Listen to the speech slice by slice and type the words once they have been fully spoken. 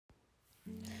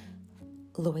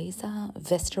Louisa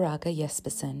Vesteraga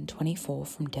Jespersen, 24,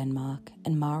 from Denmark,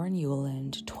 and Maren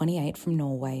Jueland, 28, from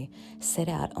Norway, set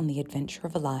out on the adventure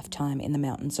of a lifetime in the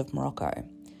mountains of Morocco.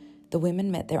 The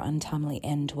women met their untimely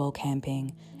end while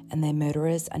camping, and their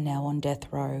murderers are now on death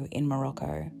row in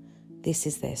Morocco. This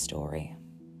is their story.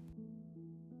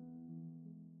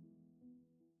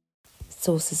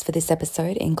 Sources for this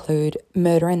episode include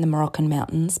Murder in the Moroccan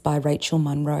Mountains by Rachel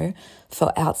Munro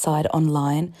for Outside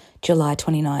Online, July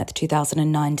 29th,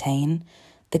 2019,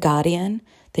 The Guardian,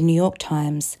 The New York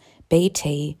Times,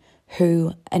 BT,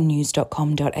 Who, and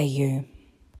news.com.au.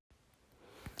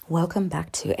 Welcome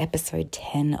back to episode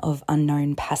 10 of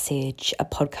Unknown Passage, a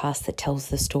podcast that tells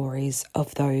the stories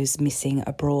of those missing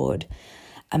abroad.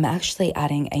 I'm actually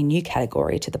adding a new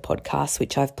category to the podcast,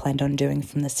 which I've planned on doing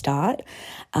from the start.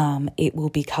 It will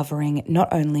be covering not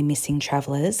only missing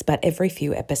travellers, but every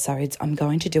few episodes I'm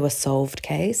going to do a solved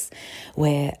case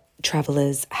where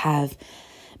travellers have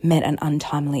met an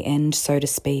untimely end, so to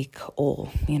speak, or,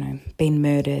 been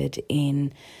murdered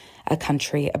in a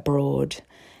country abroad.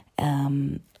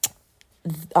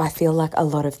 I feel like a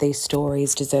lot of these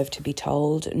stories deserve to be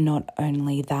told. Not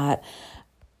only that,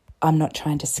 I'm not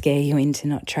trying to scare you into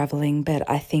not travelling, but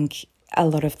I think a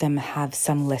lot of them have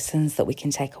some lessons that we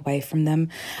can take away from them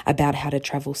about how to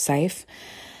travel safe.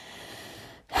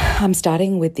 I'm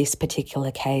starting with this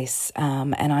particular case,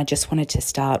 and I just wanted to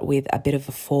start with a bit of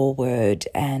a foreword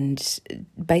and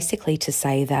basically to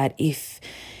say that if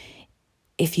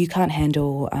you can't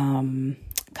handle kind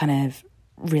of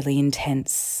really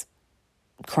intense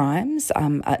crimes,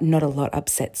 not a lot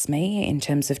upsets me in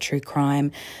terms of true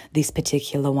crime. This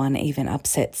particular one even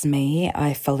upsets me.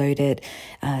 I followed it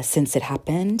since it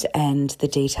happened, and the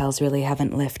details really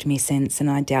haven't left me since, and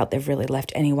I doubt they've really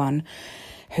left anyone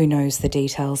who knows the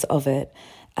details of it.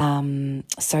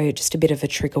 So just a bit of a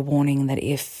trigger warning that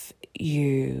if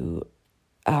you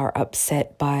are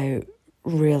upset by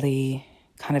really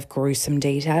kind of gruesome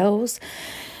details,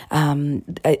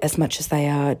 as much as they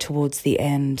are towards the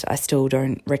end, I still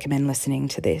don't recommend listening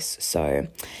to this. So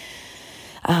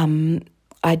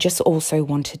I just also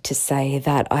wanted to say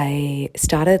that I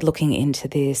started looking into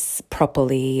this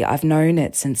properly. I've known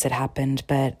it since it happened,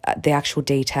 but the actual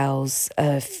details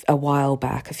of a while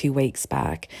back, a few weeks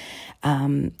back,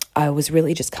 I was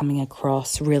really just coming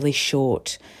across really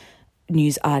short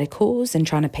news articles and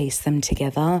trying to piece them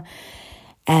together.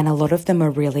 And a lot of them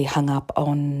are really hung up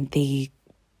on the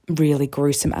really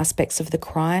gruesome aspects of the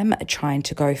crime, trying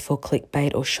to go for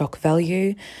clickbait or shock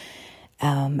value.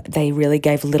 They really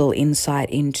gave little insight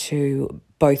into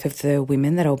both of the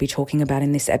women that I'll be talking about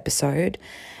in this episode.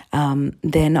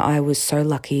 Then I was so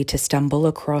lucky to stumble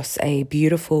across a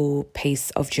beautiful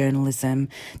piece of journalism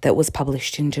that was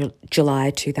published in July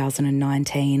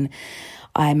 2019.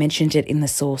 I mentioned it in the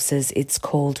sources. It's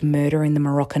called Murder in the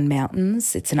Moroccan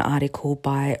Mountains. It's an article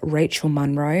by Rachel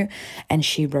Munro, and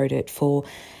she wrote it for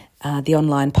the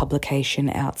online publication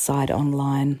Outside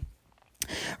Online.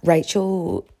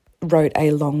 Rachel wrote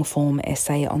a long-form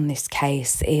essay on this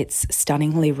case. It's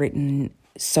stunningly written,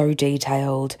 so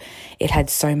detailed. It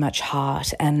had so much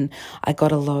heart, and I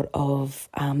got a lot of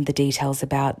the details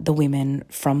about the women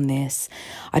from this.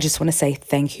 I just want to say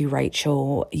thank you,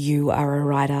 Rachel. You are a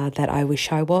writer that I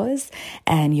wish I was,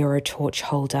 and you're a torch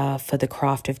holder for the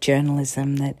craft of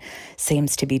journalism that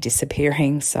seems to be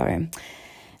disappearing. So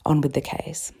on with the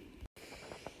case.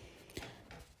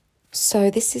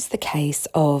 So this is the case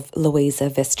of Louisa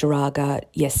Vesteraga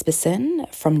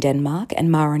Jespersen from Denmark and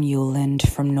Maren Jueland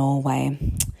from Norway.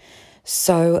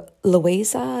 So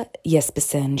Louisa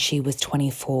Jespersen, she was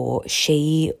 24.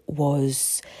 She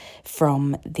was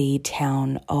from the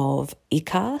town of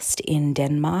Ikast in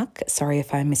Denmark. Sorry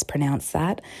if I mispronounced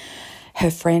that. Her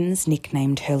friends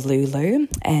nicknamed her Lulu,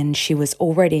 and she was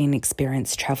already an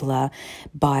experienced traveller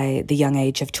by the young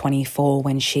age of 24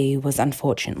 when she was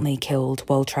unfortunately killed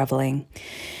while travelling.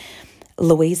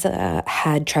 Louisa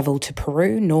had travelled to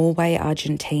Peru, Norway,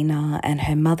 Argentina, and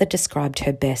her mother described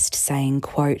her best, saying,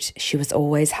 quote, "She was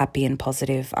always happy and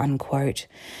positive," unquote.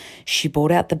 She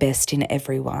brought out the best in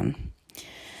everyone.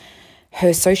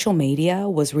 Her social media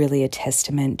was really a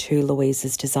testament to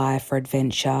Louisa's desire for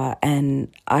adventure, and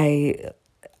I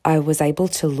was able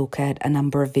to look at a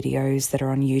number of videos that are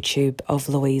on YouTube of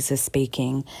Louisa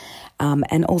speaking,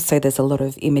 and also there's a lot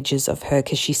of images of her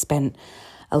because she spent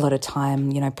a lot of time,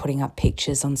 putting up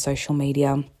pictures on social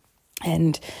media,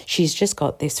 and she's just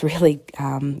got this really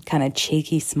kind of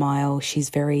cheeky smile. She's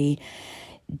very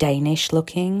Danish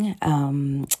looking,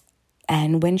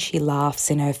 and when she laughs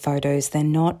in her photos, they're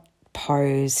not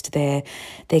posed, they're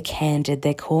candid,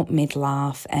 they're caught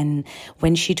mid-laugh, and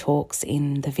when she talks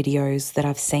in the videos that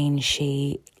I've seen,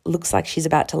 she looks like she's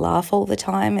about to laugh all the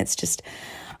time. It's just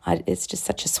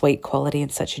such a sweet quality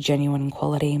and such a genuine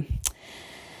quality.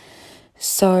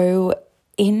 So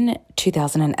in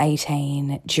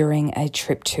 2018, during a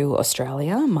trip to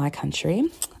Australia, my country,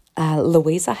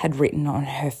 Louisa had written on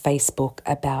her Facebook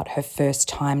about her first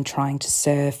time trying to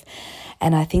surf,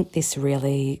 and I think this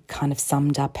really kind of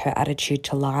summed up her attitude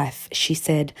to life. She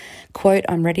said, quote,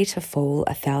 "I'm ready to fall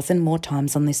 1,000 more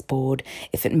times on this board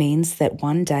if it means that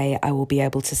one day I will be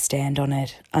able to stand on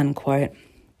it," unquote.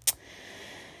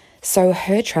 So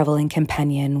her travelling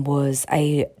companion was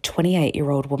a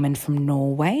 28-year-old woman from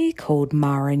Norway called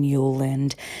Maren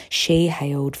Jueland. She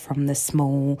hailed from the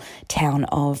small town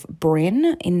of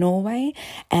Bryn in Norway,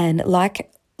 and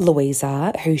like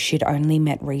Louisa, who she'd only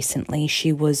met recently,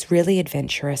 she was really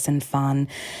adventurous and fun.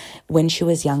 When she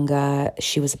was younger,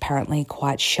 she was apparently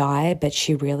quite shy, but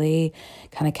she really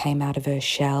kind of came out of her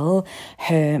shell.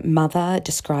 Her mother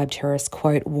described her as,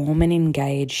 quote, "warm and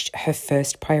engaged. Her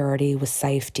first priority was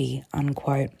safety,"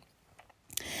 unquote.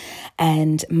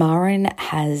 And Maren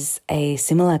has a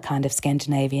similar kind of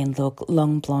Scandinavian look,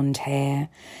 long blonde hair,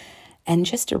 and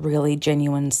just a really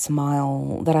genuine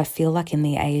smile that I feel like in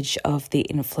the age of the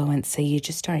influencer you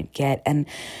just don't get. And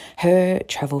her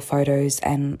travel photos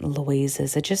and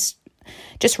Louisa's are just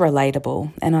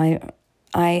relatable. And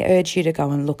I urge you to go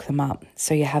and look them up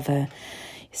so you have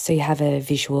a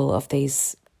visual of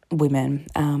these women.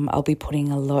 I'll be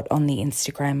putting a lot on the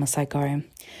Instagram as I go.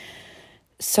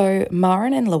 So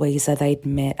Maren and Louisa, they'd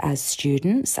met as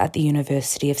students at the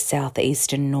University of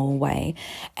Southeastern Norway,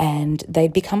 and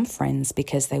they'd become friends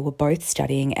because they were both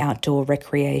studying outdoor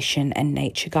recreation and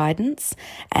nature guidance,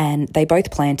 and they both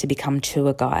planned to become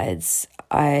tour guides.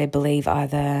 I believe I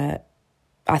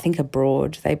think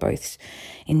abroad they both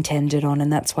intended on,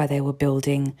 and that's why they were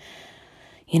building,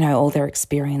 all their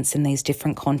experience in these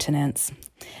different continents.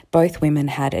 Both women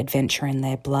had adventure in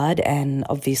their blood, and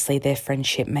obviously their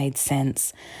friendship made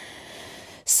sense.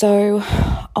 So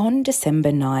on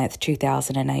December 9th,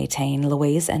 2018,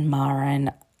 Louise and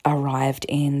Maren arrived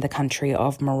in the country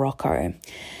of Morocco.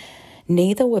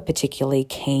 Neither were particularly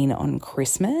keen on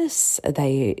Christmas.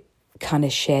 They kind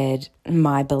of shared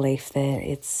my belief that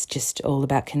it's just all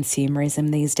about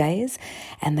consumerism these days,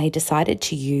 and they decided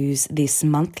to use this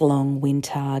month-long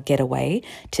winter getaway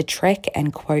to trek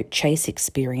and, quote, chase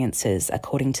experiences,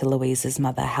 according to Louisa's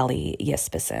mother, Hallie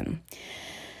Jespersen.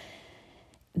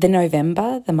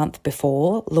 The month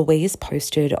before, Louise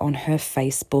posted on her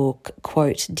Facebook,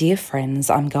 quote, "Dear friends,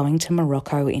 I'm going to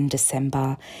Morocco in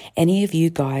December. Any of you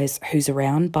guys who's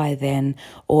around by then,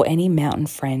 or any mountain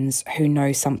friends who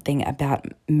know something about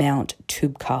Mount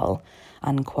Toubkal,"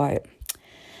 unquote.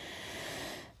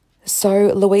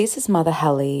 So Louise's mother,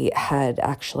 Hallie, had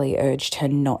actually urged her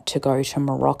not to go to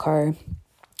Morocco.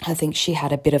 I think she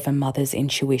had a bit of a mother's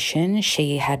intuition.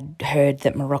 She had heard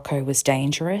that Morocco was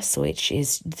dangerous, which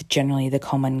is generally the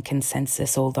common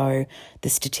consensus, although the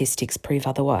statistics prove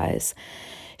otherwise.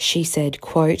 She said,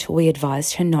 quote, "We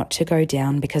advised her not to go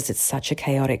down because it's such a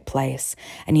chaotic place,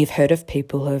 and you've heard of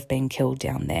people who have been killed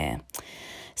down there."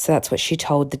 So that's what she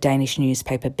told the Danish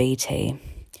newspaper BT.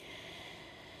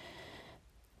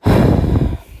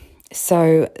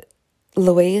 So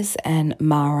Louise and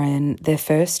Maren, their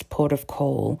first port of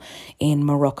call in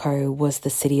Morocco was the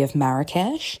city of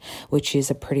Marrakesh, which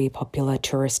is a pretty popular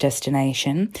tourist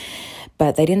destination.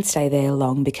 But they didn't stay there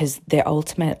long because their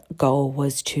ultimate goal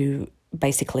was to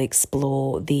basically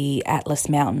explore the Atlas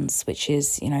Mountains, which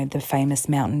is, the famous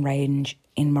mountain range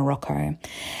in Morocco.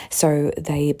 So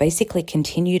they basically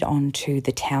continued on to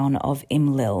the town of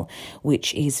Imlil,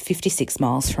 which is 56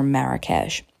 miles from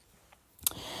Marrakesh.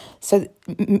 So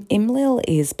Imlil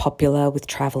is popular with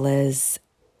travellers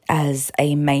as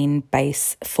a main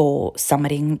base for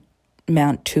summiting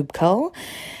Mount Toubkal,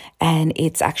 and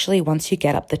it's actually, once you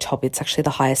get up the top, it's actually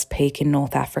the highest peak in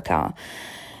North Africa.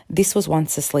 This was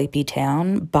once a sleepy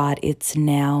town, but it's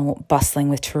now bustling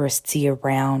with tourists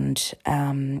year-round.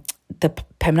 The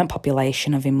permanent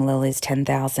population of Imlil is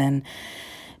 10,000,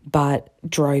 but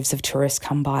droves of tourists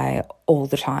come by all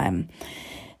the time.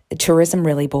 Tourism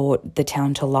really brought the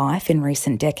town to life in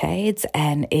recent decades,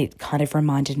 and it kind of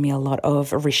reminded me a lot of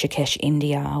Rishikesh,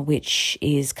 India, which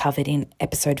is covered in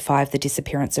episode 5, The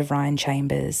Disappearance of Ryan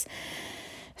Chambers.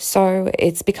 So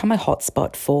it's become a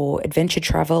hotspot for adventure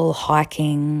travel,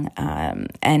 hiking,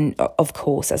 and of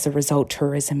course, as a result,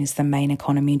 tourism is the main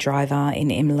economy driver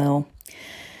in Imlil.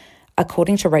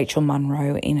 According to Rachel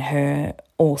Munro in her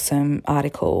awesome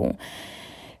article,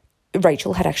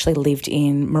 Rachel had actually lived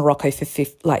in Morocco for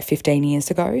 15 years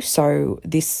ago, so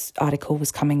this article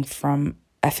was coming from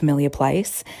a familiar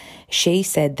place. She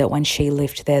said that when she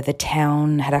lived there, the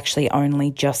town had actually only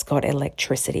just got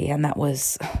electricity, and that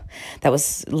was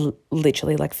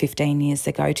literally like 15 years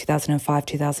ago, 2005,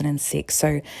 2006.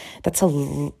 So that's a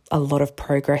lot of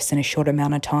progress in a short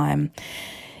amount of time.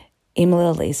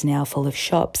 Imlil is now full of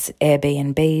shops,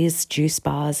 Airbnbs, juice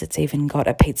bars. It's even got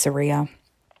a pizzeria.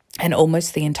 And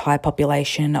almost the entire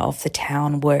population of the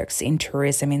town works in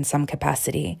tourism in some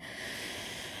capacity.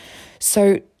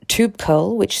 So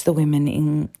Toubkal, which the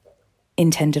women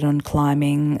intended on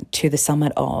climbing to the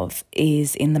summit of,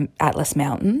 is in the Atlas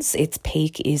Mountains. Its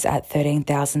peak is at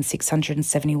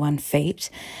 13,671 feet.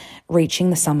 Reaching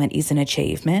the summit is an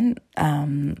achievement.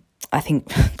 I think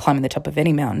climbing the top of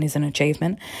any mountain is an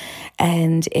achievement.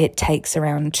 And it takes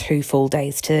around 2 full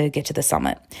days to get to the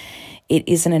summit. It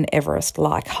isn't an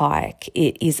Everest-like hike.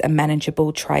 It is a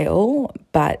manageable trail,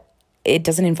 but it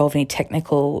doesn't involve any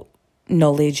technical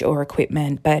knowledge or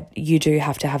equipment, but you do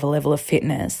have to have a level of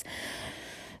fitness.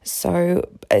 So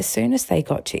as soon as they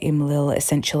got to Imlil,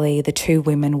 essentially the 2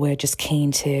 women were just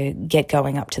keen to get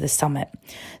going up to the summit.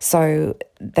 So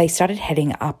they started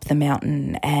heading up the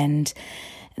mountain, and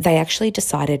they actually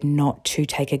decided not to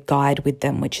take a guide with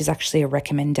them, which is actually a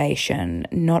recommendation.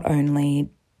 Not only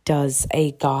does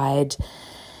a guide,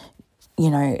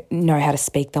 know how to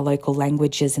speak the local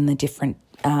languages in the different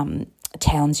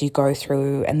towns you go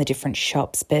through and the different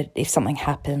shops, but if something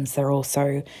happens, they're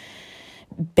also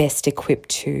best equipped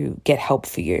to get help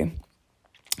for you.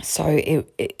 So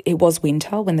it was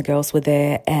winter when the girls were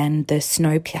there, and the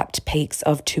snow-capped peaks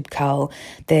of Toubkal,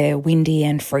 they're windy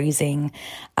and freezing,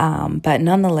 but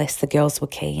nonetheless the girls were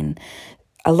keen.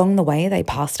 Along the way, they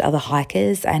passed other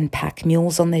hikers and pack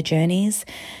mules on their journeys,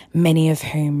 many of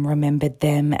whom remembered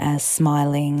them as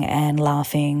smiling and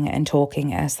laughing and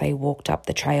talking as they walked up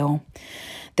the trail.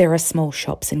 There are small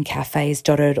shops and cafes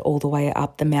dotted all the way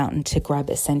up the mountain to grab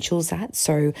essentials at,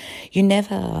 so you're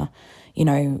never,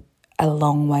 a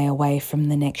long way away from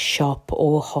the next shop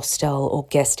or hostel or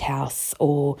guest house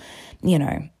or,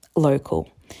 local.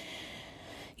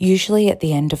 Usually at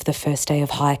the end of the first day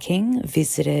of hiking,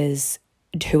 visitors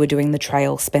who are doing the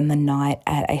trail spend the night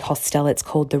at a hostel. It's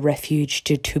called the Refuge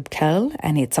de Toubkal,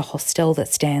 and it's a hostel that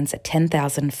stands at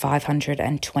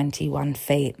 10,521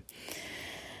 feet.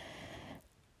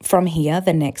 From here,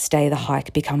 the next day, the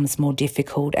hike becomes more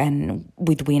difficult, and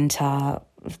with winter,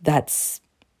 that's,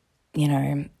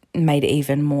 made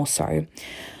even more so.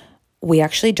 We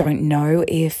actually don't know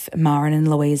if Maren and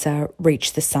Louisa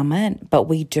reached the summit, but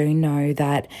we do know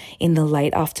that in the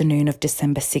late afternoon of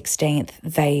December 16th,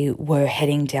 they were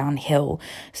heading downhill,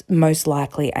 most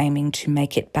likely aiming to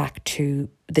make it back to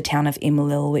the town of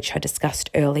Imlil, which I discussed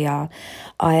earlier.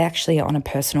 I actually, on a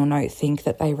personal note, think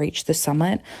that they reached the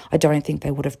summit. I don't think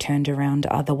they would have turned around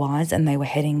otherwise, and they were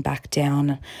heading back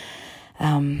down.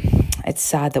 It's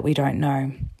sad that we don't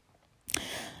know.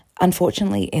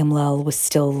 Unfortunately, Imlil was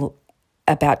still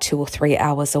about 2 or 3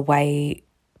 hours away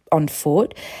on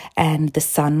foot, and the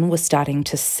sun was starting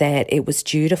to set. It was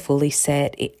due to fully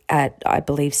set at, I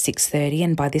believe, 6:30,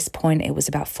 and by this point it was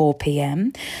about 4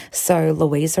 p.m. So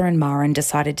Louisa and Maren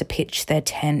decided to pitch their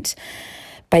tent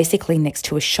basically next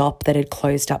to a shop that had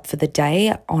closed up for the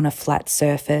day on a flat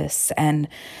surface. And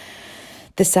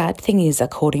the sad thing is,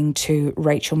 according to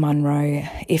Rachel Munro,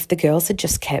 if the girls had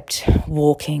just kept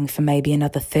walking for maybe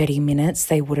another 30 minutes,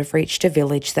 they would have reached a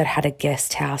village that had a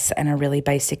guest house and a really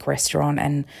basic restaurant,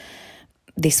 and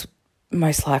this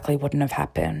most likely wouldn't have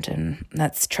happened, and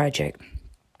that's tragic.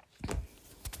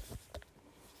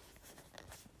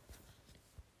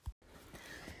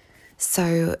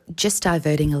 So just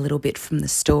diverting a little bit from the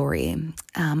story,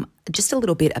 just a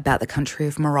little bit about the country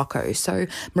of Morocco. So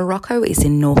Morocco is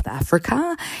in North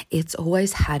Africa. It's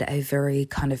always had a very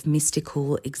kind of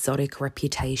mystical, exotic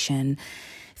reputation,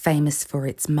 famous for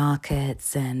its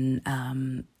markets and,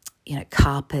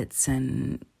 carpets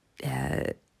and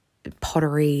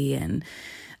pottery, and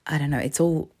I don't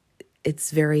know,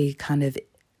 it's very kind of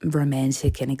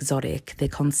romantic and exotic, the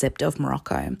concept of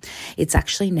Morocco. It's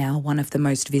actually now one of the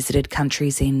most visited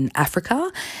countries in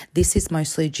Africa. This is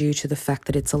mostly due to the fact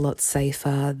that it's a lot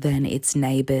safer than its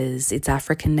neighbours, its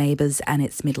African neighbours and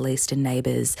its Middle Eastern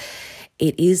neighbours.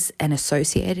 It is an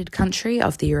associated country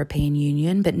of the European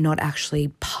Union, but not actually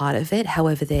part of it.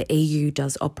 However, the EU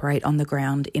does operate on the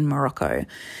ground in Morocco.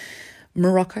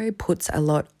 Morocco puts a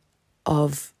lot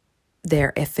of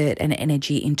their effort and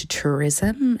energy into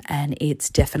tourism, and it's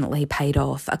definitely paid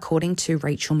off. According to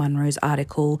Rachel Munro's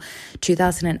article,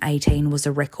 2018 was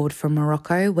a record for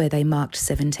Morocco, where they marked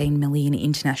 17 million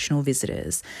international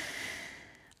visitors.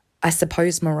 I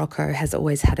suppose Morocco has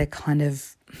always had a kind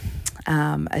of,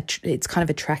 it's kind of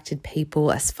attracted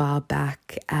people as far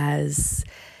back as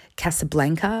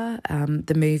Casablanca.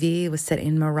 The movie was set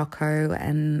in Morocco,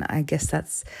 and I guess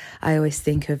I always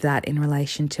think of that in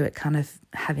relation to it kind of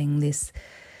having this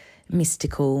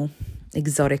mystical,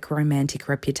 exotic, romantic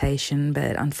reputation,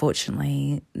 but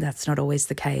unfortunately that's not always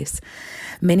the case.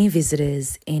 Many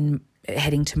visitors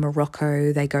heading to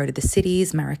Morocco, they go to the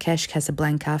cities, Marrakesh,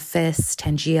 Casablanca, Fes,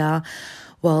 Tangier,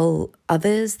 while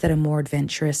others that are more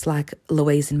adventurous, like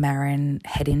Louise and Maren,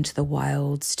 head into the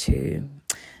wilds to,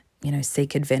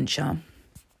 seek adventure.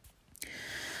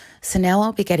 So now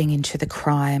I'll be getting into the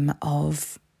crime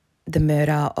of the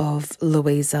murder of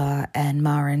Louisa and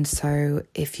Maren. So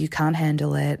if you can't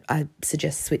handle it, I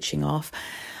suggest switching off.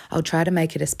 I'll try to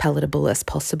make it as palatable as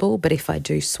possible, but if I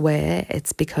do swear,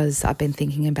 it's because I've been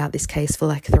thinking about this case for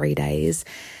like 3 days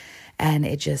and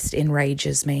it just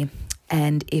enrages me.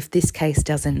 And if this case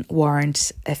doesn't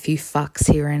warrant a few fucks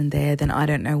here and there, then I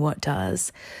don't know what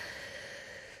does.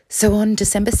 So on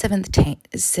December 17th,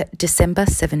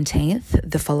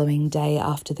 the following day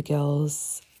after the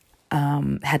girls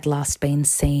had last been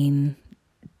seen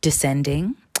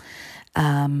descending,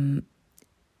 2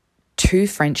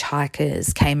 French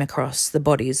hikers came across the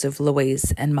bodies of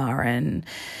Louise and Maren.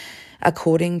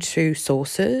 According to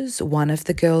sources, one of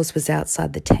the girls was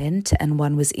outside the tent and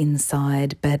one was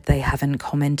inside, but they haven't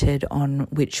commented on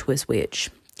which was which.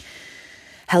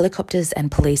 Helicopters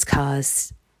and police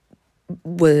cars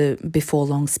were before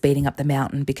long speeding up the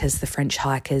mountain because the French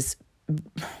hikers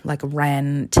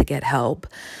ran to get help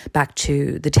back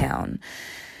to the town.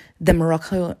 The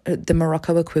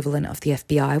Morocco equivalent of the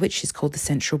FBI, which is called the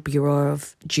Central Bureau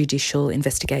of Judicial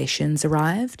Investigations,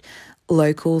 arrived.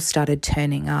 Locals started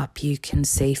turning up. You can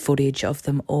see footage of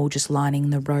them all just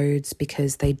lining the roads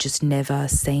because they'd just never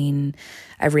seen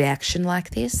a reaction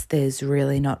like this. There's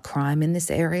really not crime in this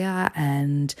area,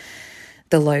 and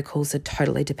the locals are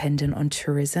totally dependent on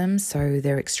tourism, so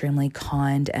they're extremely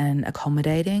kind and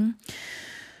accommodating.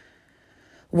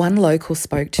 One local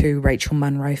spoke to Rachel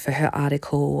Munro for her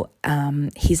article.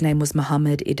 His name was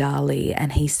Mohammed Idali,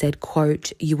 and he said,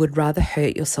 quote, "You would rather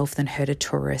hurt yourself than hurt a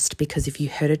tourist because if you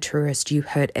hurt a tourist, you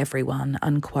hurt everyone,"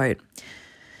 unquote.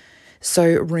 So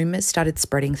rumours started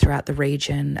spreading throughout the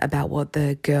region about what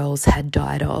the girls had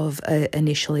died of.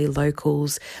 Initially,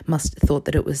 locals must have thought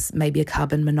that it was maybe a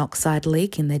carbon monoxide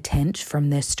leak in their tent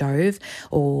from their stove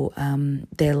or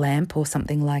their lamp or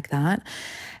something like that.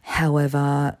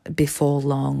 However, before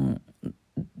long,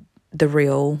 the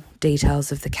real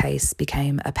details of the case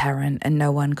became apparent and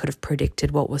no one could have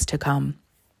predicted what was to come.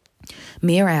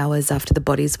 Mere hours after the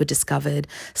bodies were discovered,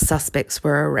 suspects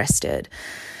were arrested.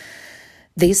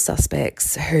 These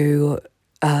suspects, who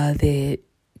are the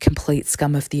complete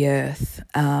scum of the earth,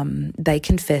 they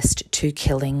confessed to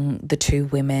killing the 2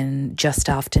 women just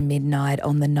after midnight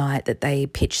on the night that they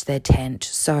pitched their tent.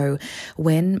 So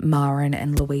when Maren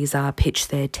and Louisa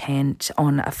pitched their tent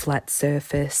on a flat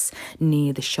surface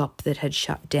near the shop that had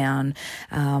shut down,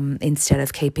 instead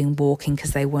of keeping walking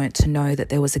because they weren't to know that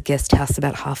there was a guest house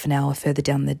about half an hour further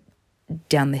down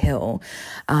the hill,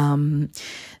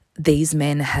 these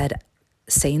men had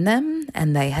seen them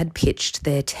and they had pitched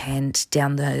their tent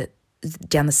down the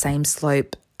same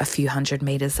slope a few hundred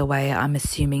meters away, I'm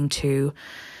assuming to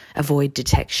avoid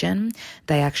detection.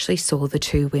 They actually saw the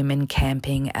 2 women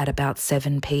camping at about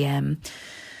 7 p.m.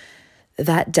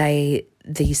 That day,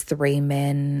 these 3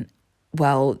 men,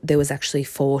 well, there was actually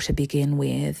 4 to begin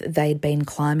with. They'd been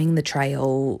climbing the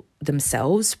trail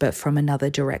themselves, but from another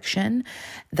direction.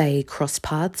 They crossed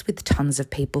paths with tons of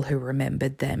people who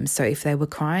remembered them. So if they were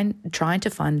trying to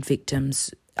find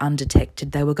victims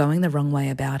undetected, they were going the wrong way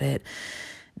about it.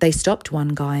 They stopped one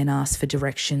guy and asked for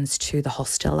directions to the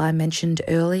hostel I mentioned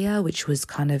earlier, which was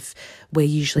kind of where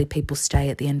usually people stay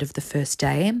at the end of the first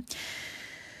day.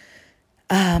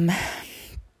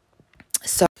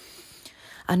 So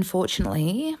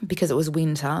unfortunately, because it was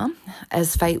winter,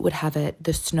 as fate would have it,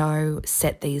 the snow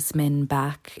set these men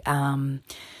back.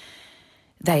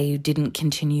 They didn't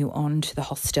continue on to the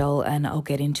hostel, and I'll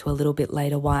get into a little bit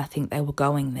later why I think they were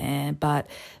going there. But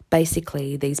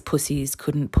basically, these pussies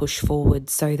couldn't push forward,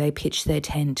 so they pitched their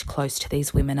tent close to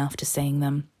these women after seeing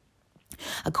them.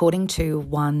 According to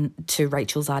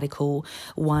Rachel's article,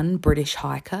 one British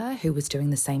hiker who was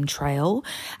doing the same trail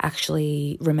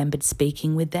actually remembered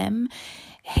speaking with them.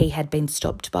 He had been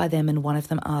stopped by them and one of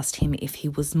them asked him if he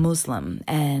was Muslim,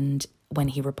 and when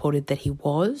he reported that he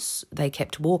was, they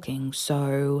kept walking.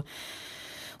 So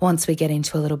once we get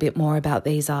into a little bit more about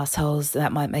these assholes,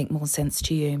 that might make more sense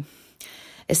to you.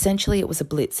 Essentially, it was a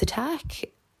blitz attack.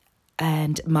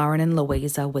 and Maren and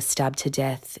Louisa were stabbed to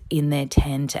death in their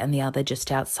tent and the other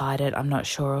just outside it. I'm not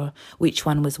sure which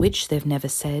one was which, they've never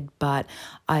said, but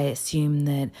I assume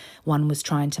that one was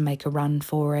trying to make a run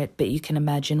for it. But you can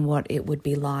imagine what it would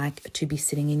be like to be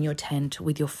sitting in your tent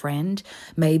with your friend,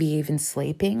 maybe even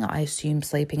sleeping. I assume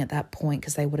sleeping at that point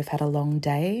because they would have had a long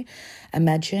day.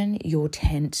 Imagine your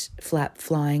tent flap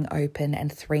flying open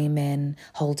and 3 men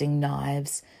holding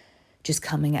knives just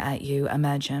coming at you.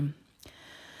 Imagine.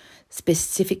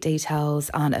 Specific details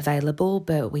aren't available,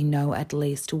 but we know at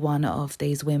least one of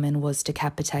these women was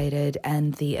decapitated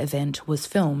and the event was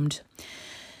filmed.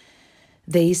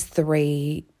 These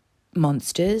 3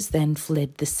 monsters then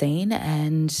fled the scene,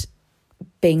 and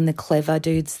being the clever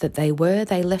dudes that they were,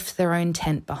 they left their own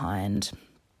tent behind.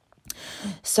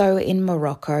 So in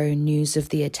Morocco, news of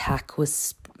the attack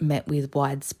was met with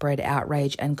widespread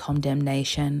outrage and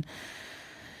condemnation.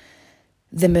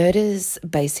 The murders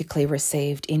basically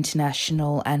received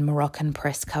international and Moroccan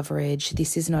press coverage.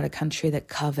 This is not a country that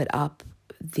covered up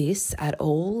this at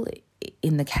all.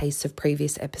 In the case of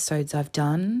previous episodes I've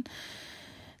done,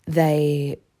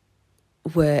 they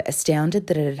were astounded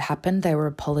that it had happened. They were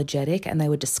apologetic and they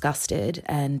were disgusted,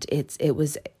 and it's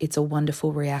a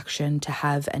wonderful reaction to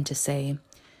have and to see.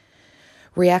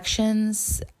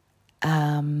 Reactions,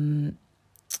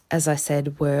 as I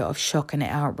said, were of shock and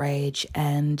outrage,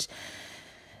 and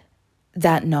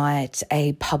that night,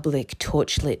 a public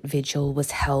torchlit vigil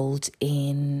was held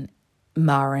in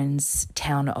Maren's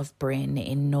town of Bryn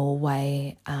in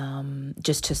Norway,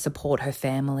 just to support her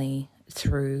family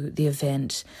through the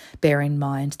event. Bear in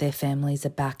mind, their families are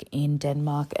back in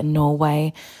Denmark and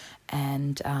Norway,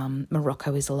 and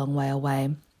Morocco is a long way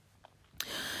away.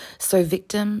 So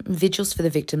vigils for the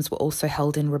victims were also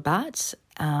held in Rabat,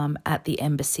 at the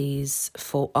embassies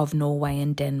of Norway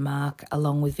and Denmark,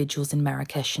 along with vigils in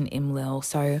Marrakesh and Imlil.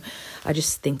 So I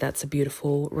just think that's a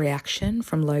beautiful reaction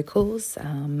from locals,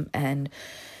 and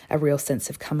a real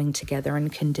sense of coming together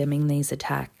and condemning these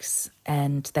attacks.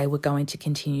 And they were going to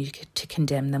continue to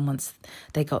condemn them once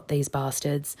they got these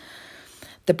bastards.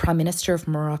 The Prime Minister of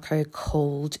Morocco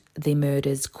called the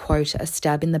murders, quote, a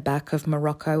stab in the back of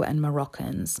Morocco and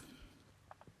Moroccans.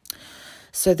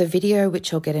 So the video,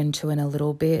 which I'll get into in a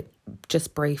little bit,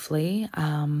 just briefly,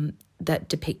 that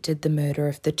depicted the murder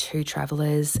of the 2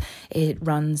 travellers, it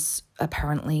runs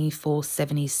apparently for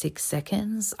 76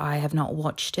 seconds. I have not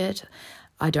watched it.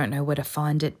 I don't know where to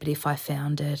find it, but if I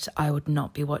found it, I would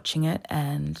not be watching it.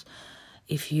 And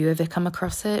if you ever come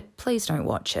across it, please don't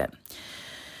watch it.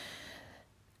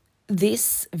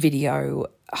 This video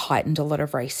heightened a lot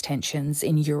of race tensions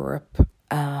in Europe.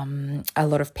 A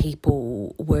lot of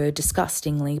people were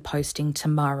disgustingly posting to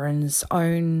Maren's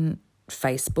own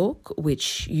Facebook,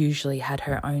 which usually had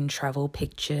her own travel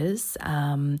pictures.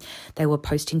 They were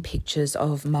posting pictures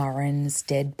of Maren's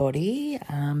dead body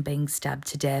being stabbed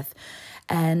to death.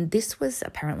 And this was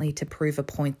apparently to prove a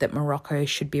point that Morocco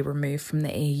should be removed from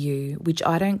the EU, which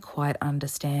I don't quite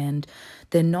understand.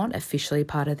 They're not officially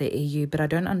part of the EU, but I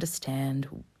don't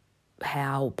understand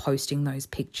how posting those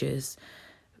pictures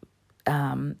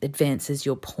advances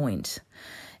your point.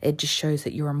 It just shows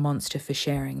that you're a monster for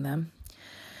sharing them.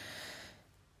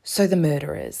 So the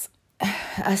murderers.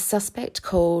 A suspect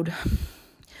called...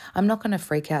 I'm not going to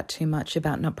freak out too much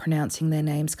about not pronouncing their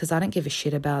names because I don't give a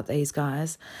shit about these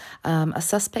guys. A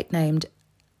suspect named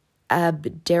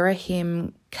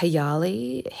Abderrahim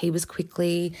Kayali, he was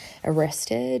quickly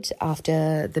arrested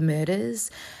after the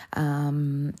murders,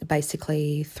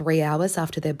 basically 3 hours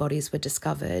after their bodies were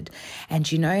discovered. And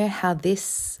you know how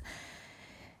this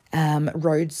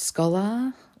Rhodes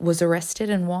Scholar was arrested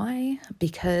and why?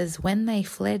 Because when they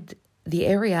fled the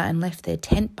area and left their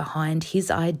tent behind, his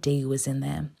ID was in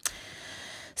there.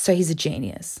 So he's a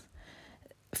genius.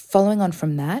 Following on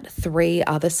from that, 3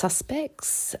 other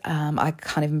suspects, I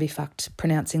can't even be fucked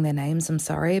pronouncing their names, I'm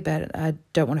sorry, but I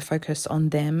don't want to focus on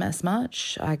them as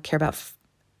much. I care about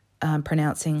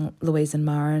pronouncing Louise and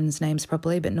Maren's names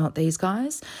properly, but not these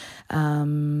guys.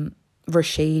 Rashid,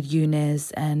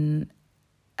 Younes and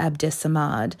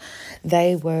Abdesamad,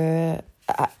 they were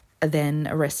then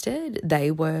arrested.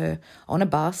 They were on a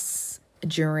bus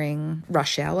during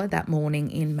rush hour that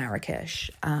morning in Marrakesh.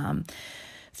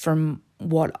 From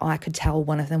what I could tell,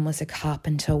 one of them was a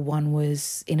carpenter, one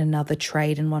was in another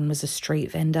trade, and one was a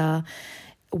street vendor.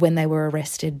 When they were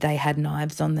arrested, they had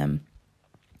knives on them.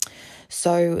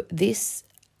 So this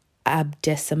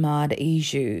Abdesamad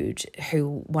Ejoud,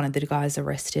 who one of the guys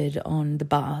arrested on the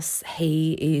bus,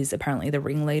 he is apparently the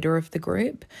ringleader of the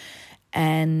group.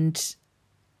 And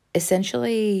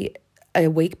essentially a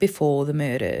week before the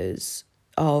murders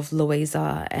of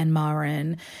Louisa and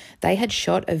Maren, they had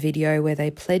shot a video where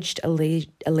they pledged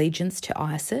allegiance to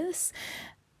ISIS.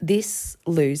 This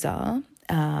loser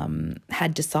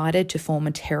had decided to form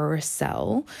a terrorist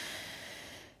cell.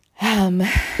 And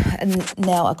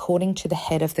now, according to the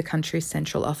head of the country's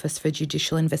Central Office for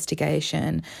Judicial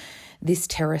Investigation, this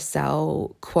terror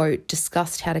cell, quote,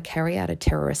 discussed how to carry out a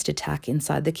terrorist attack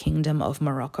inside the Kingdom of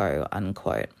Morocco,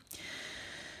 unquote.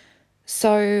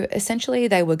 So essentially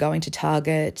they were going to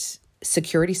target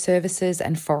security services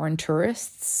and foreign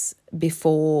tourists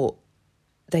before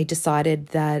they decided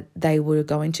that they were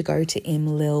going to go to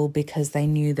Imlil because they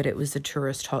knew that it was a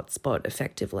tourist hotspot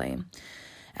effectively.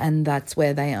 And that's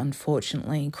where they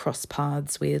unfortunately crossed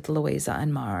paths with Louisa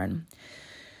and Maren.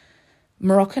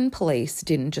 Moroccan police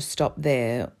didn't just stop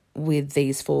there with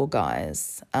these four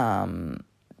guys.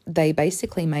 They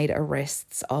basically made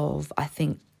arrests of, I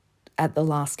think, at the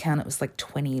last count, it was like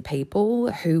 20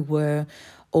 people who were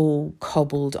all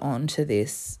cobbled onto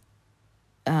this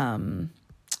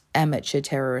amateur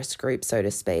terrorist group, so to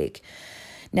speak.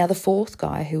 Now, the fourth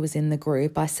guy who was in the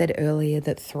group, I said earlier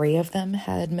that 3 of them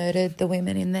had murdered the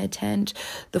women in their tent.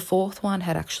 The fourth one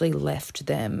had actually left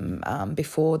them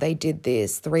before they did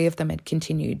this. 3 of them had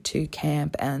continued to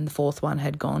camp and the fourth one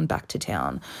had gone back to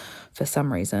town for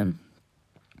some reason.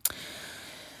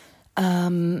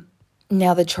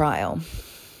 Now the trial.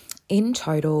 In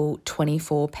total,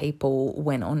 24 people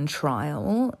went on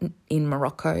trial in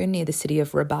Morocco near the city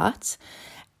of Rabat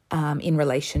in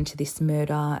relation to this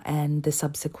murder and the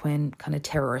subsequent kind of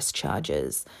terrorist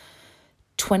charges.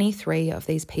 23 of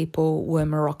these people were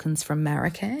Moroccans from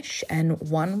Marrakesh, and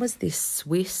one was this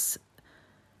Swiss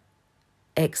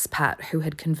expat who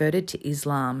had converted to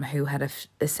Islam, who had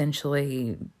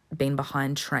essentially been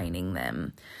behind training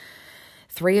them.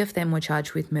 3 of them were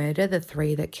charged with murder, the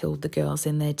 3 that killed the girls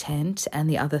in their tent, and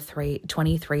the other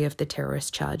 23 of the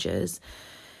terrorist charges.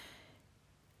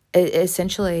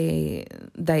 Essentially,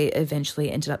 they eventually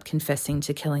ended up confessing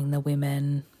to killing the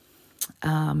women.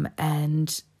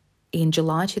 And in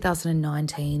July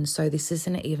 2019, so this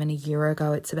isn't even a year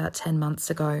ago, it's about 10 months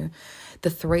ago, the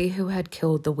 3 who had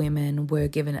killed the women were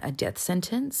given a death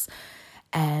sentence,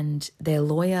 and their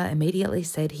lawyer immediately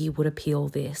said he would appeal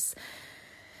this.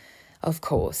 Of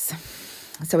course.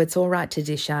 So it's all right to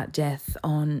dish out death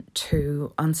on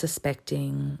 2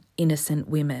 unsuspecting, innocent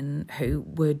women who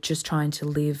were just trying to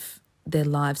live their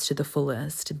lives to the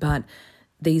fullest, but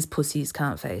these pussies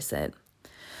can't face it.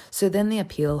 So then the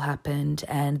appeal happened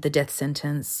and the death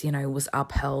sentence, was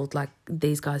upheld. Like,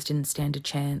 these guys didn't stand a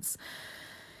chance.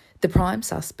 The prime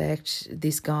suspect,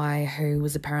 this guy who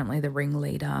was apparently the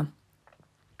ringleader,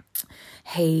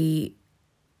 he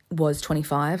was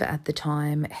 25 at the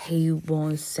time. He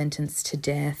was sentenced to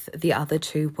death. The other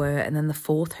 2 were, and then the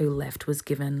 4th who left was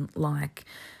given like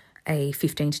a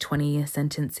 15 to 20 year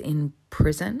sentence in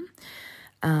prison.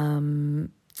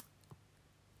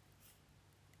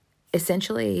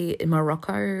 Essentially,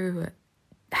 Morocco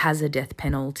has a death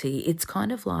penalty. It's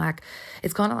kind of like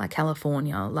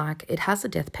California. Like, it has a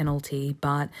death penalty,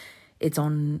 but it's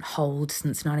on hold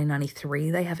since 1993.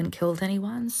 They haven't killed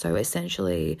anyone. So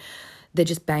essentially, they're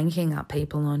just banking up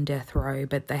people on death row,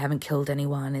 but they haven't killed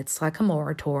anyone. It's like a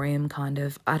moratorium kind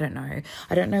of. I don't know.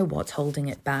 I don't know what's holding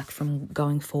it back from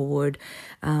going forward.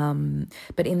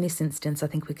 But in this instance, I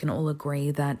think we can all agree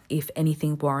that if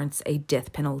anything warrants a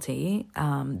death penalty,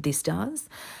 this does.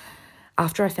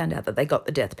 After I found out that they got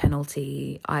the death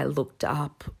penalty, I looked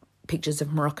up pictures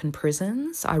of Moroccan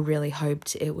prisons. I really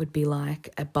hoped it would be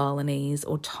like a Balinese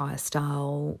or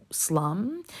Thai-style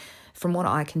slum. From what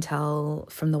I can tell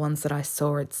from the ones that I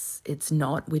saw, it's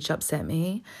not, which upset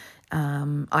me.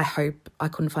 I hope I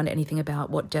couldn't find anything about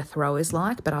what death row is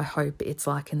like, but I hope it's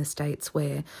like in the States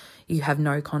where you have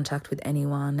no contact with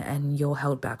anyone and you're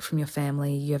held back from your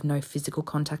family. You have no physical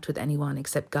contact with anyone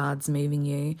except guards moving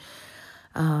you.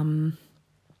 And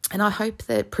I hope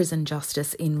that prison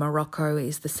justice in Morocco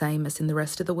is the same as in the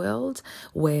rest of the world,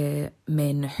 where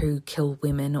men who kill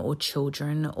women or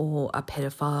children or are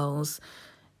pedophiles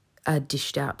are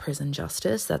dished out prison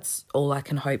justice. That's all I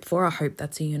can hope for. I hope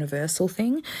that's a universal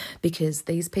thing, because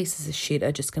these pieces of shit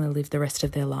are just going to live the rest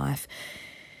of their life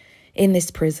in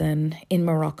this prison in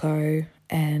Morocco,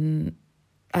 and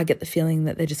I get the feeling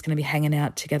that they're just going to be hanging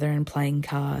out together and playing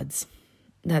cards.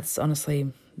 That's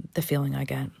honestly the feeling I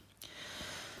get.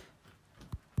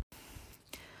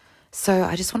 So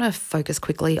I just want to focus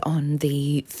quickly on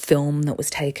the film that was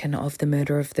taken of the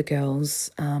murder of the girls.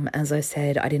 As I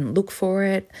said, I didn't look for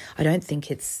it. I don't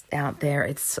think it's out there.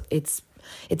 It's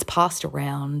it's passed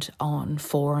around on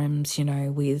forums,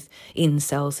 with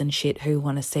incels and shit who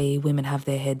want to see women have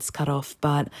their heads cut off.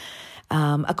 But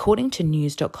according to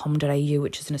news.com.au,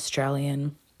 which is an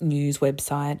Australian news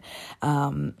website,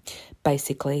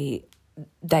 basically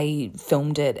they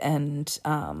filmed it, and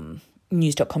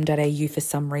news.com.au for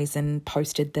some reason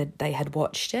posted that they had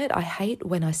watched it. I hate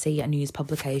when I see a news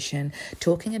publication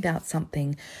talking about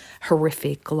something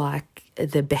horrific like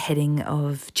the beheading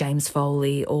of James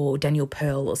Foley or Daniel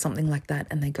Pearl or something like that,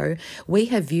 and they go, we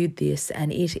have viewed this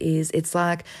and it's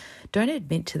like, don't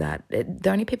admit to that. The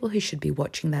only people who should be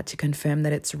watching that to confirm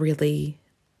that it's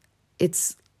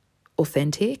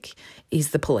authentic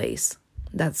is the police.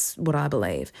 That's what I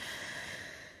believe.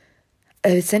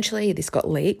 Essentially, this got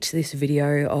leaked, this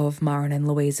video of Maren and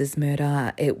Louisa's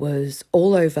murder. It was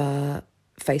all over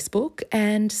Facebook,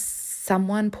 and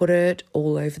someone put it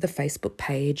all over the Facebook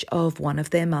page of one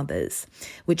of their mothers,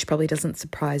 which probably doesn't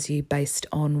surprise you based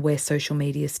on where social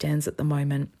media stands at the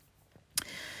moment.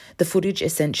 The footage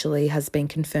essentially has been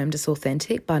confirmed as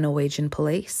authentic by Norwegian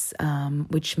police,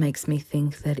 which makes me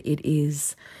think that it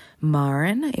is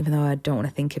Maren, even though I don't want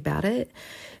to think about it.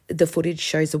 The footage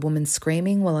shows a woman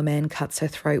screaming while a man cuts her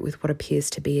throat with what appears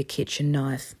to be a kitchen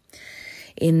knife.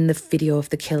 In the video of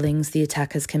the killings, the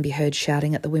attackers can be heard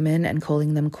shouting at the women and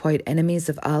calling them, quote, enemies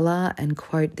of Allah, and,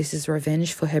 quote, this is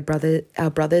revenge for our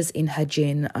brothers in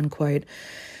Hajin, unquote.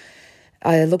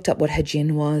 I looked up what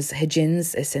Hajin was.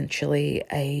 Hajin's essentially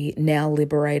a now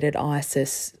liberated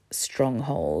ISIS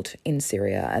stronghold in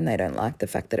Syria, and they don't like the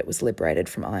fact that it was liberated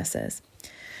from ISIS.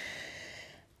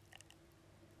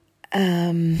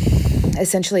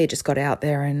 Essentially, it just got out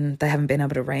there and they haven't been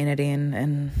able to rein it in,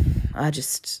 and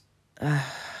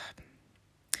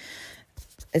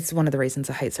it's one of the reasons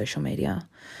I hate social media.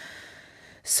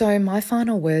 So my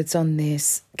final words on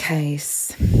this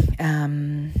case,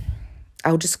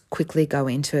 I'll just quickly go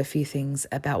into a few things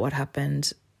about what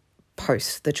happened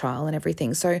post the trial and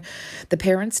everything. So the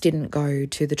parents didn't go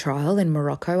to the trial in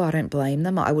Morocco. I don't blame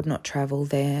them. I would not travel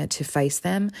there to face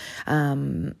them.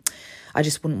 I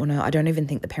just wouldn't want to. I don't even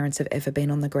think the parents have ever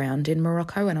been on the ground in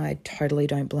Morocco, and I totally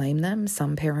don't blame them.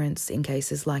 Some parents in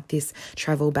cases like this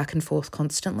travel back and forth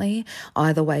constantly.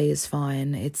 Either way is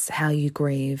fine. It's how you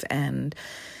grieve, and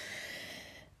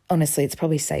honestly, it's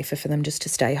probably safer for them just to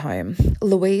stay home.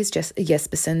 Louise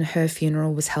Jespersen, her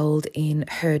funeral was held in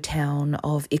her town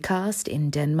of Ikast in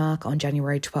Denmark on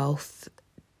January 12th.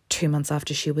 2 months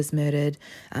after she was murdered,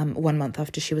 1 month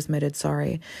after she was murdered,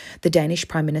 sorry. The Danish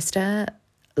Prime Minister,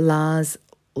 Lars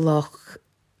Løkke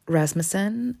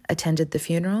Rasmussen, attended the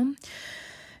funeral.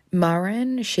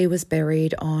 Maren, she was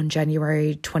buried on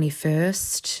January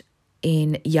 21st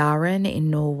in Jæren in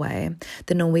Norway.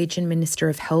 The Norwegian Minister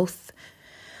of Health,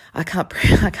 I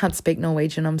can't speak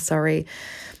Norwegian, I'm sorry.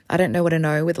 I don't know what an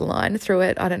O with a line through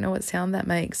it. I don't know what sound that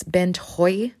makes. Bent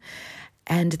Høie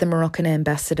and the Moroccan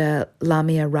ambassador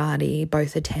Lamia Radi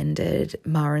both attended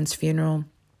Maren's funeral.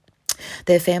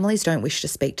 Their families don't wish to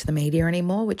speak to the media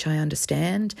anymore, which I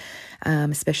understand,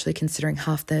 especially considering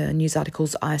half the news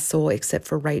articles I saw, except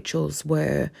for Rachel's,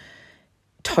 were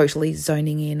totally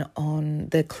zoning in on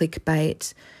the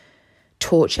clickbait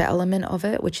torture element of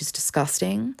it, which is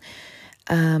disgusting.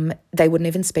 They wouldn't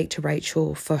even speak to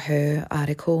Rachel for her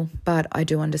article, but I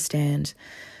do understand.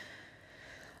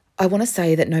 I want to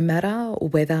say that no matter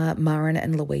whether Maren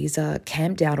and Louisa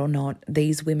camped out or not,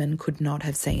 these women could not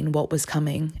have seen what was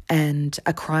coming. And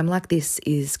a crime like this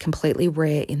is completely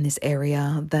rare in this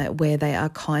area, where they are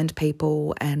kind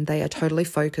people and they are totally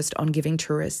focused on giving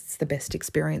tourists the best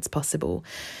experience possible.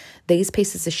 These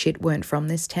pieces of shit weren't from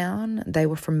this town. They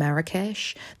were from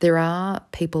Marrakesh. There are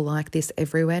people like this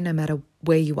everywhere, no matter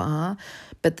where you are.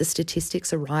 But the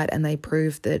statistics are right, and they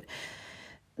prove that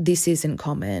this isn't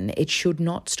common. It should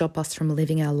not stop us from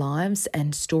living our lives,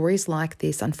 and stories like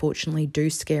this, unfortunately, do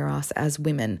scare us as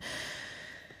women.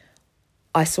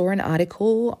 I saw an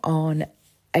article on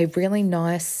a really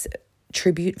nice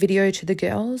tribute video to the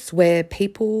girls where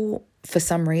people, for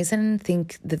some reason,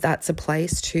 think that that's a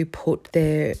place to put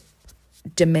their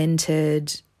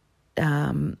demented,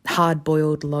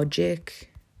 hard-boiled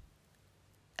logic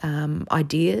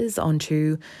ideas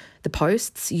onto the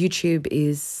posts. YouTube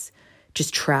is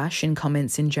just trash in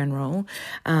comments in general.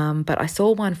 But I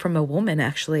saw one from a woman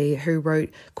actually who wrote,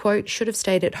 quote, should have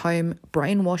stayed at home,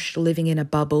 brainwashed, living in a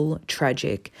bubble,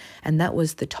 tragic. And that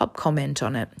was the top comment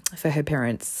on it for her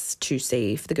parents to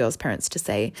see, for the girls' parents to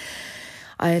see.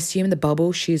 I assume the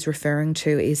bubble she's referring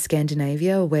to is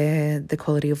Scandinavia, where the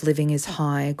quality of living is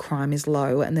high, crime is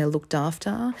low, and they're looked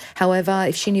after. However,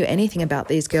 if she knew anything about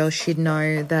these girls, she'd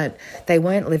know that they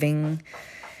weren't living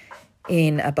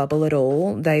in a bubble at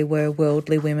all. They were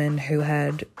worldly women who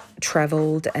had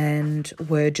travelled and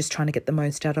were just trying to get the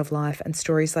most out of life, and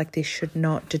stories like this should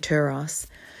not deter us.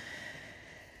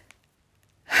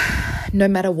 No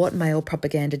matter what male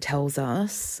propaganda tells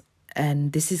us,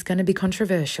 and this is going to be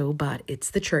controversial, but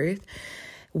it's the truth,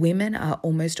 women are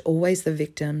almost always the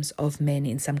victims of men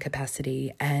in some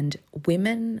capacity, and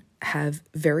women have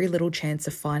very little chance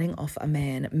of fighting off a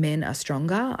man. Men are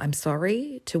stronger. I'm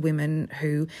sorry to women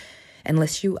who,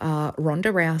 unless you are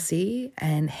Ronda Rousey,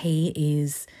 and he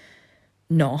is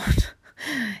not,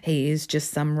 he is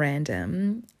just some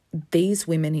random. These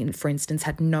women, for instance,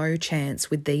 had no chance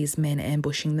with these men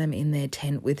ambushing them in their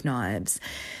tent with knives.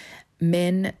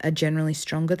 Men are generally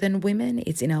stronger than women.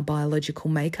 It's in our biological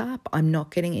makeup. I'm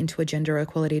not getting into a gender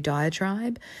equality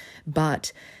diatribe,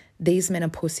 but these men are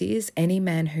pussies. Any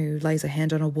man who lays a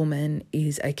hand on a woman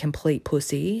is a complete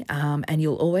pussy. And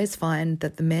you'll always find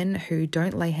that the men who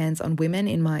don't lay hands on women,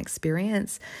 in my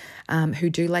experience, who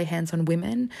do lay hands on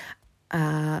women,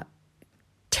 are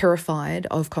terrified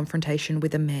of confrontation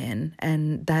with a man,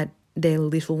 and that they're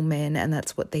little men, and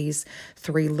that's what these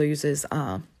three losers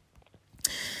are.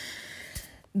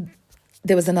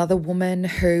 There was another woman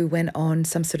who went on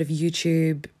some sort of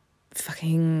YouTube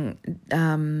fucking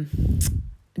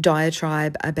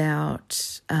diatribe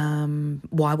about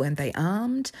why weren't they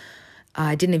armed.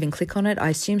 I didn't even click on it. I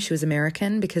assume she was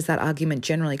American because that argument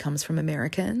generally comes from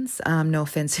Americans. No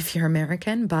offense if you're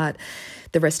American, but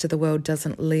the rest of the world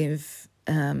doesn't live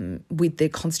with the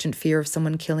constant fear of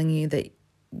someone killing you that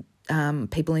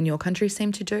people in your country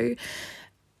seem to do.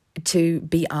 To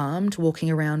be armed,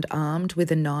 walking around armed with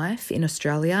a knife in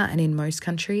Australia and in most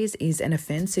countries is an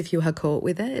offence if you are caught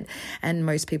with it, and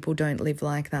most people don't live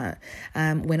like that.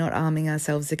 We're not arming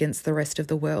ourselves against the rest of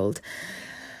the world.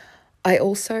 I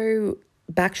also,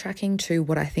 backtracking to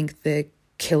what I think the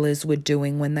killers were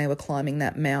doing when they were climbing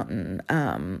that mountain,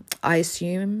 I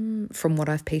assume from what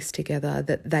I've pieced together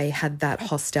that they had that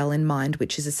hostel in mind,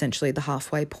 which is essentially the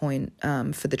halfway point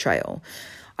for the trail.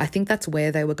 I think that's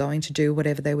where they were going to do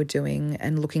whatever they were doing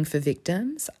and looking for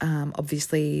victims.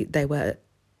 Obviously, they were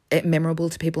memorable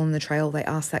to people on the trail. They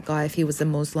asked that guy if he was a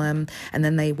Muslim, and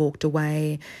then they walked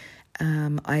away.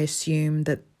 I assume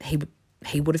that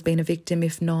he would have been a victim.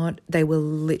 If not, they were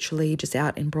literally just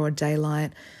out in broad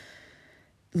daylight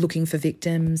looking for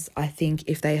victims. I think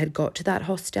if they had got to that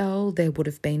hostel, there would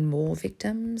have been more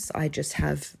victims. I just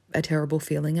have a terrible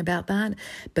feeling about that.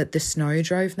 But the snow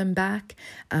drove them back.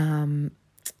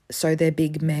 So they're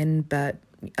big men, but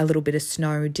a little bit of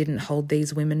snow didn't hold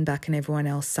these women back and everyone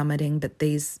else summiting, but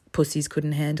these pussies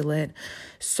couldn't handle it.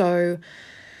 So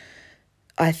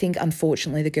I think,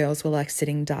 unfortunately, the girls were like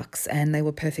sitting ducks and they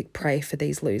were perfect prey for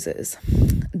these losers.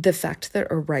 The fact that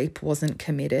a rape wasn't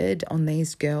committed on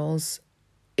these girls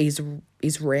is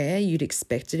rare. You'd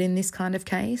expect it in this kind of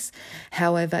case.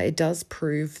 However, it does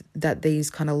prove that these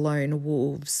kind of lone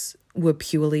wolves were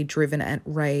purely driven at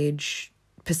rage,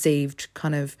 perceived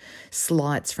kind of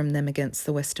slights from them against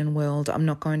the Western world. I'm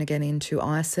not going to get into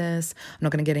ISIS. I'm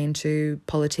not going to get into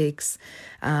politics.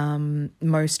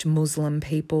 Most Muslim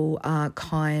people are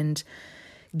kind,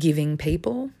 giving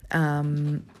people.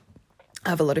 I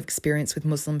have a lot of experience with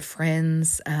Muslim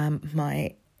friends.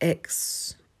 My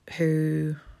ex,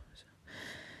 who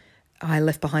I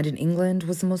left behind in England,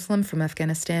 was a Muslim from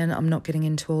Afghanistan. I'm not getting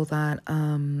into all that.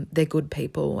 They're good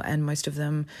people, and most of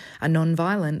them are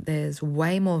non-violent. There's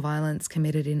way more violence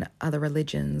committed in other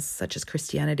religions, such as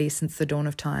Christianity, since the dawn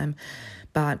of time.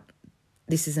 But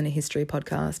this isn't a history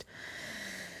podcast.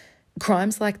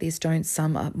 Crimes like this don't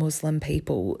sum up Muslim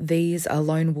people. These are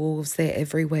lone wolves. They're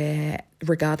everywhere,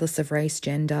 regardless of race,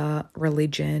 gender,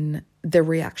 religion. The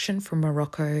reaction from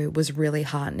Morocco was really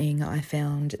heartening. I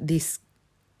found this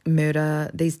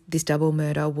double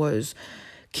murder was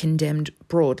condemned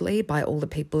broadly by all the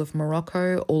people of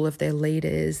Morocco, all of their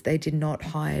leaders. They did not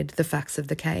hide the facts of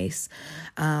the case.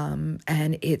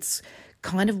 And it's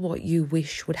kind of what you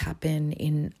wish would happen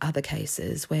in other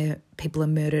cases where people are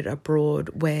murdered abroad,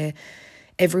 where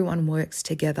everyone works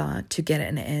together to get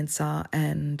an answer.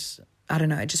 And I don't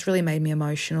know, it just really made me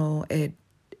emotional. It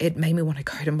made me want to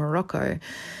go to Morocco.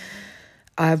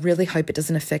 I really hope it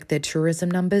doesn't affect their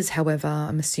tourism numbers. However,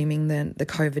 I'm assuming that the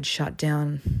COVID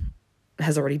shutdown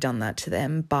has already done that to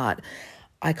them. But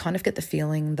I kind of get the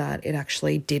feeling that it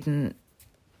actually didn't.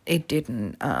 It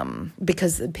didn't,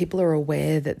 because people are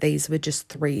aware that these were just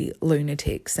three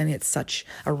lunatics and it's such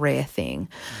a rare thing.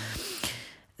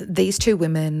 These two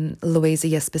women, Louisa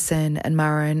Jespersen and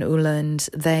Maren Uland,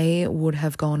 they would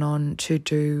have gone on to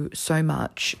do so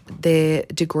much. Their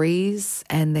degrees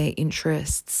and their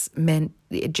interests meant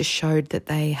it just showed that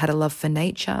they had a love for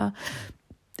nature,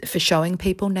 for showing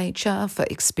people nature, for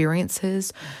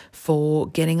experiences, for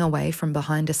getting away from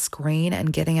behind a screen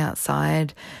and getting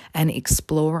outside and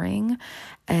exploring.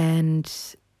 And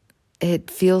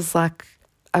it feels like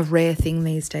a rare thing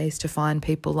these days to find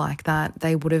people like that.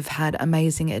 They would have had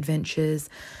amazing adventures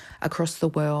across the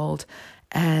world,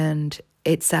 and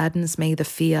it saddens me, the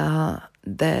fear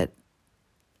that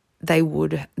their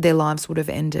lives would have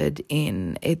ended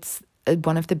in. It's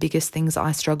one of the biggest things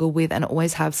I struggle with, and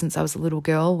always have since I was a little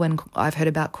girl. When I've heard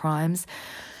about crimes,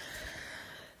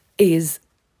 is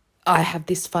I have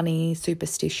this funny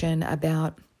superstition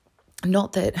about,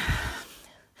 not that,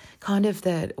 kind of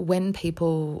that when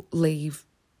people leave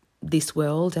this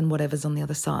world and whatever's on the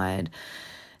other side,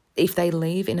 if they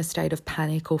leave in a state of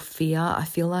panic or fear, I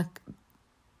feel like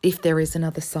if there is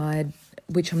another side,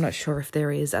 which I'm not sure if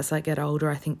there is, as I get older,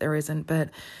 I think there isn't, but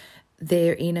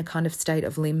they're in a kind of state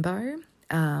of limbo,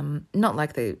 not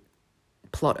like the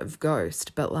plot of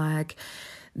Ghost, but like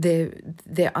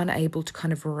they're unable to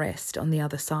kind of rest on the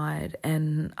other side.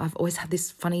 And I've always had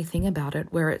this funny thing about it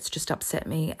where it's just upset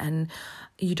me, and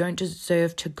you don't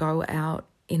deserve to go out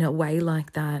in a way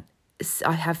like that.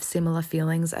 I have similar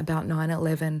feelings about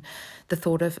 9/11. The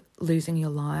thought of losing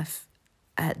your life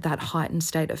at that heightened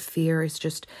state of fear is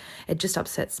just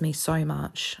upsets me so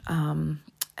much.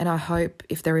 And I hope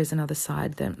if there is another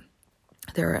side, that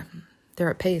they're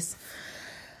at peace.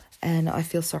 And I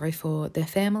feel sorry for their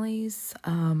families,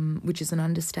 which is an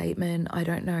understatement. I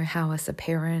don't know how, as a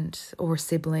parent or a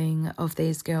sibling of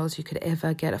these girls, you could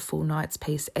ever get a full night's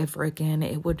peace ever again.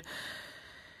 It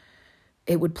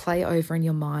would play over in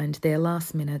your mind their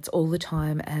last minutes all the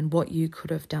time and what you could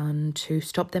have done to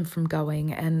stop them from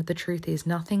going. And the truth is,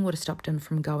 nothing would have stopped them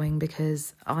from going,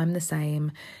 because I'm the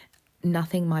same.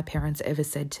 Nothing my parents ever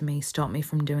said to me stopped me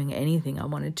from doing anything I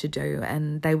wanted to do,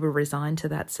 and they were resigned to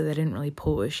that, so they didn't really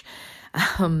push.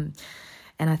 And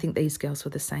I think these girls were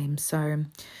the same. So,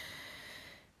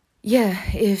 yeah,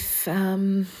 if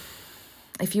you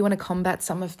want to combat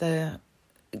some of the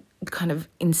kind of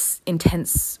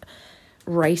intense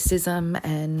racism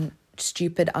and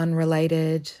stupid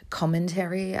unrelated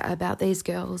commentary about these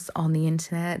girls on the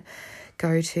internet,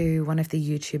 go to one of the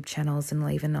YouTube channels and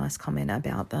leave a nice comment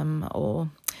about them, or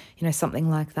something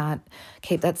like that.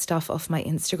 Keep that stuff off my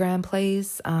Instagram,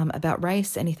 please, about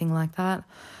race, anything like that.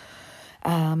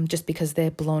 Just because they're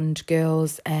blonde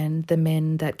girls and the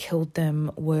men that killed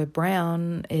them were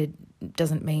brown, it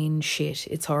doesn't mean shit.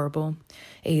 It's horrible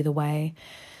either way.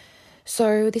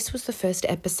 So this was the first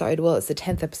episode. Well, it's the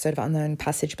 10th episode of Unknown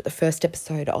Passage, but the first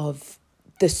episode of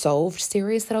the Solved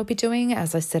series that I'll be doing.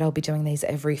 As I said, I'll be doing these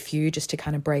every few just to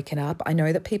kind of break it up. I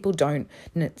know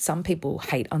that some people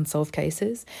hate unsolved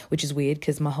cases, which is weird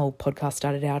because my whole podcast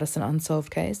started out as an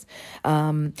unsolved case.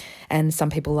 And some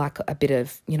people like a bit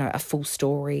of, a full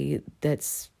story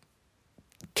that's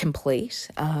complete.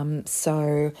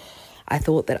 So I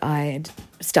thought that I'd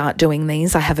start doing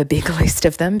these. I have a big list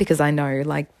of them because I know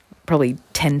probably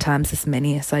 10 times as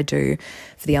many as I do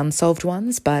for the unsolved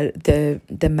ones, but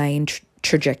the main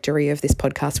trajectory of this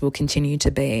podcast will continue to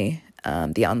be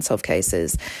the unsolved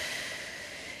cases.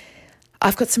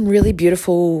 I've got some really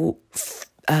beautiful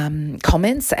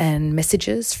comments and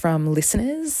messages from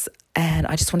listeners, and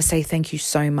I just want to say thank you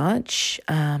so much.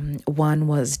 One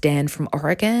was Dan from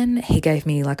Oregon. He gave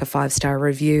me a 5-star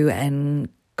review and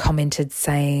commented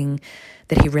saying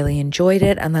that he really enjoyed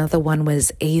it. Another one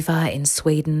was Eva in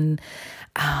Sweden.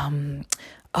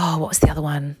 What was the other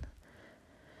one?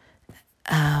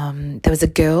 There was a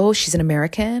girl, she's an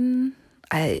American,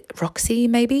 Roxy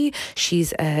maybe.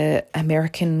 She's an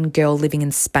American girl living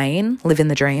in Spain, living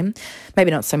the dream.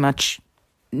 Maybe not so much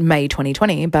May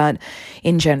 2020, but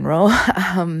in general.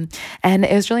 And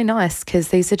it was really nice because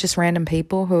these are just random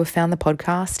people who have found the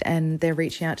podcast and they're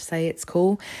reaching out to say it's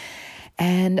cool.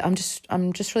 And I'm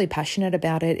just really passionate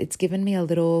about it. It's given me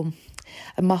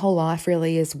my whole life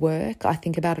really is work. I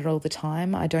think about it all the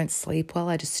time. I don't sleep well.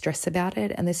 I just stress about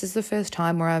it. And this is the first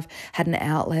time where I've had an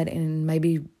outlet in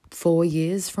maybe 4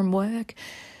 years from work,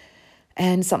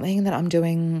 and something that I'm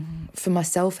doing for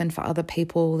myself and for other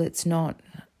people that's not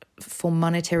for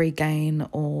monetary gain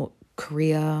or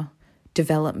career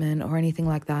development or anything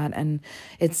like that. And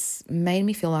it's made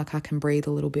me feel like I can breathe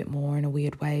a little bit more in a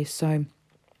weird way. So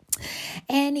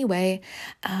anyway,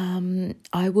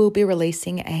 I will be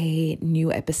releasing a new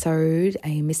episode,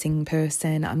 a missing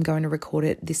person. I'm going to record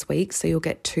it this week, so you'll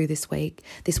get 2 this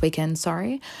weekend.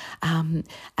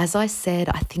 As I said,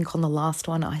 I think on the last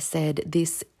one I said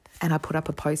this, and I put up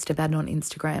a post about it on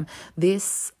Instagram.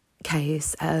 This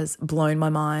case has blown my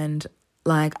mind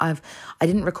Like I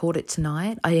didn't record it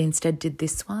tonight. I instead did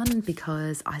this one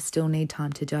because I still need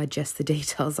time to digest the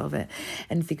details of it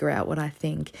and figure out what I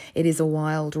think. It is a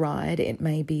wild ride. It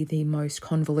may be the most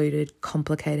convoluted,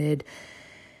 complicated,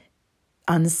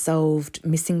 unsolved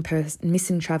missing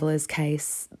travelers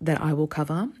case that I will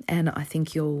cover, and I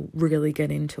think you'll really get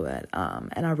into it.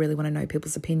 And I really want to know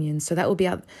people's opinions. So that will be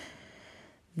out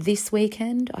this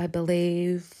weekend, I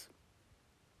believe,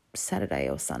 Saturday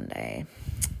or Sunday.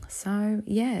 So,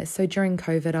 yeah, so during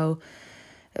COVID,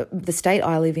 the state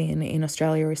I live in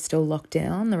Australia is still locked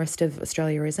down. The rest of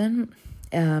Australia isn't.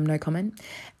 No comment.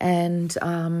 And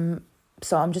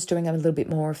so I'm just doing a little bit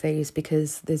more of these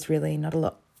because there's really not a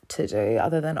lot to do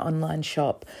other than online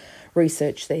shop,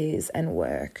 research these and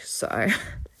work. So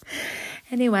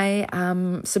anyway,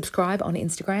 subscribe on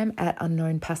Instagram at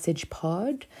Unknown Passage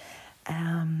Pod.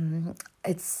 I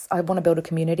want to build a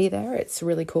community there. It's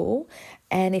really cool.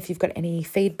 And if you've got any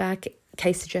feedback,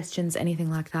 case suggestions, anything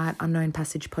like that,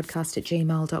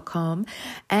 unknownpassagepodcast@gmail.com.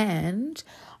 And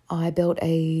I built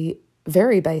a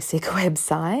very basic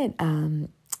website.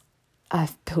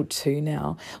 I've built two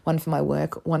now, one for my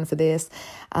work, one for this.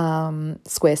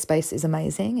 Squarespace is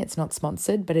amazing. It's not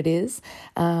sponsored, but it is.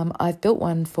 I've built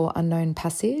one for Unknown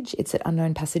Passage. It's at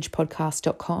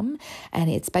unknownpassagepodcast.com, and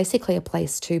it's basically a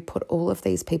place to put all of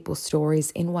these people's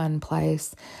stories in one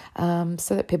place so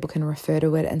that people can refer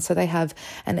to it. And so they have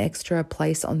an extra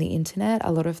place on the internet.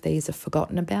 A lot of these are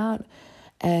forgotten about,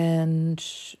 and,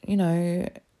 you know,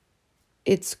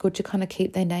 it's good to kind of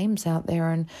keep their names out there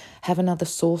and have another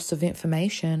source of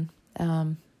information.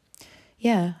 I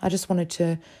just wanted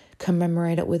to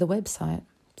commemorate it with a website.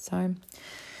 So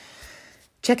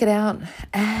check it out.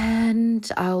 And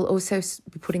I'll also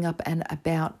be putting up an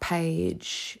about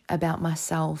page about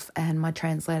myself and my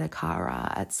translator,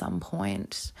 Cara, at some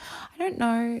point. I don't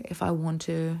know if I want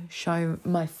to show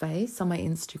my face on my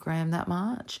Instagram that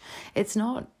much. It's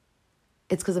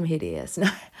because I'm hideous. No,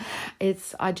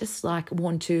 I just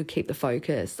want to keep the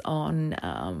focus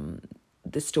on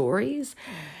the stories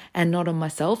and not on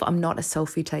myself. I'm not a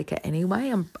selfie taker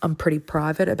anyway. I'm pretty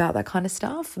private about that kind of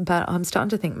stuff, but I'm starting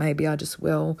to think maybe I just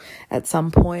will at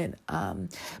some point.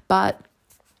 But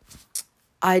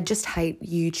I just hate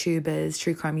YouTubers,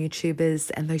 true crime YouTubers,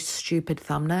 and those stupid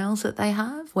thumbnails that they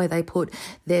have where they put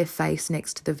their face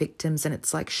next to the victims and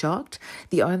it's shocked.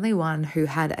 The only one who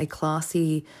had a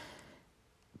classy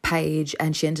page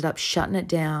and she ended up shutting it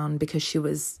down because she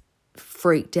was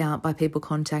freaked out by people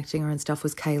contacting her and stuff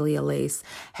was Kaylee Elise.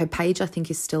 Her page, I think,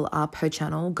 is still up, her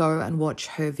channel. Go and watch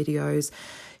her videos.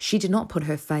 She did not put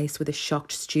her face with a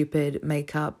shocked, stupid,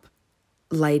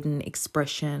 makeup-laden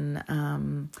expression.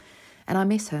 And I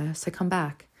miss her, so come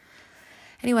back.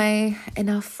 Anyway,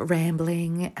 enough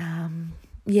rambling.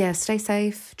 Stay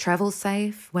safe, travel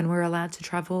safe when we're allowed to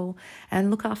travel,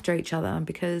 and look after each other,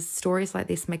 because stories like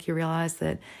this make you realise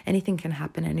that anything can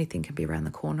happen, anything can be around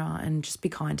the corner, and just be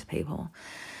kind to people.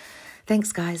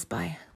 Thanks, guys. Bye.